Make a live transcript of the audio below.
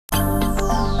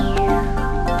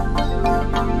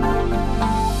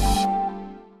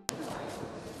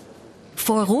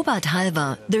For Robert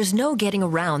Halver, there's no getting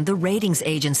around the ratings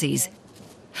agencies.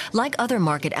 Like other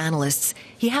market analysts,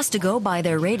 he has to go by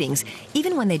their ratings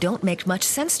even when they don't make much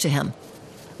sense to him,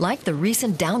 like the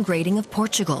recent downgrading of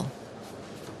Portugal.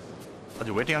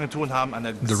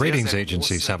 The ratings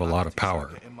agencies have a lot of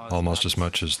power, almost as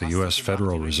much as the U.S.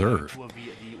 Federal Reserve.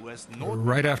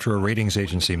 Right after a ratings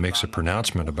agency makes a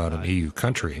pronouncement about an EU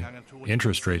country,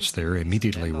 interest rates there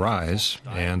immediately rise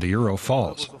and the euro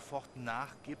falls.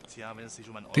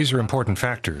 These are important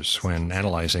factors when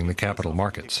analyzing the capital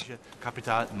markets.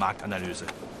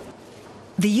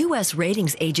 The U.S.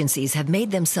 ratings agencies have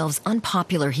made themselves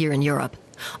unpopular here in Europe.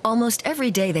 Almost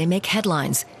every day they make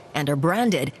headlines and are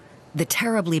branded the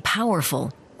terribly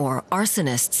powerful or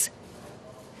arsonists.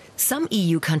 Some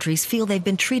EU countries feel they've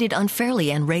been treated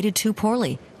unfairly and rated too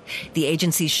poorly. The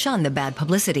agencies shun the bad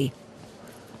publicity.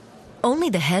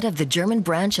 Only the head of the German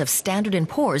branch of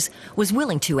Standard&Poor's was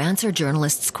willing to answer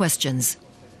journalists' questions.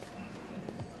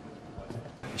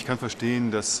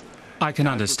 I can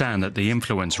understand that the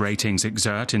influence ratings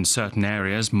exert in certain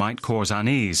areas might cause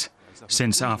unease,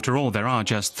 since after all there are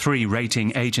just 3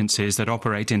 rating agencies that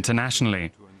operate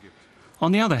internationally.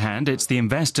 On the other hand, it's the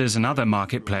investors and other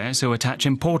market players who attach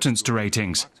importance to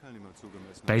ratings.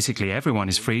 Basically, everyone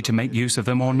is free to make use of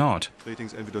them or not.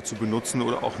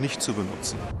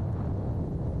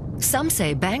 Some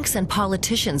say banks and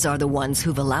politicians are the ones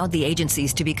who've allowed the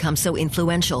agencies to become so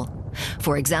influential.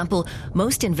 For example,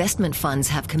 most investment funds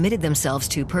have committed themselves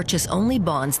to purchase only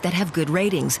bonds that have good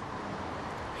ratings.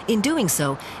 In doing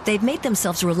so, they've made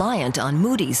themselves reliant on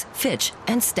Moody's, Fitch,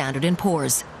 and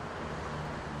Standard&Poor's.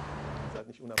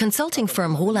 Consulting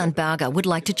firm Roland Berger would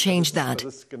like to change that.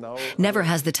 Never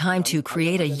has the time to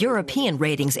create a European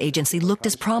ratings agency looked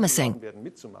as promising.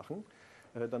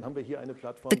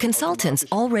 The consultants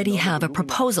already have a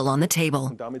proposal on the table.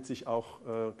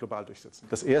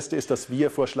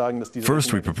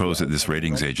 First, we propose that this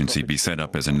ratings agency be set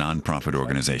up as a non-profit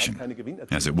organization.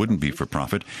 As it wouldn't be for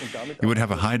profit, it would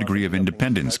have a high degree of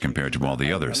independence compared to all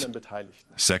the others.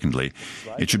 Secondly,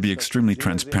 it should be extremely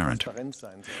transparent.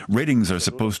 Ratings are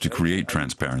supposed to create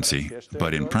transparency,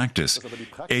 but in practice,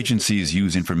 agencies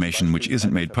use information which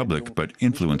isn't made public but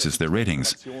influences their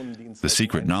ratings. The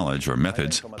secret knowledge or methods,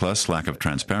 plus lack of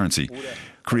transparency,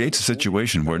 creates a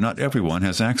situation where not everyone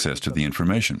has access to the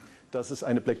information.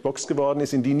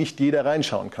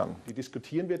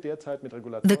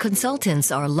 The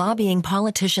consultants are lobbying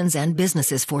politicians and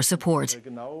businesses for support.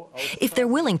 If they're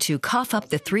willing to cough up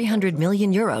the 300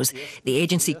 million euros, the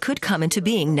agency could come into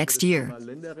being next year.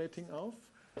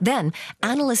 Then,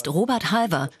 analyst Robert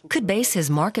Halver could base his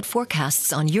market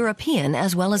forecasts on European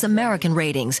as well as American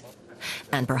ratings,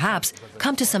 and perhaps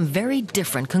come to some very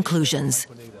different conclusions.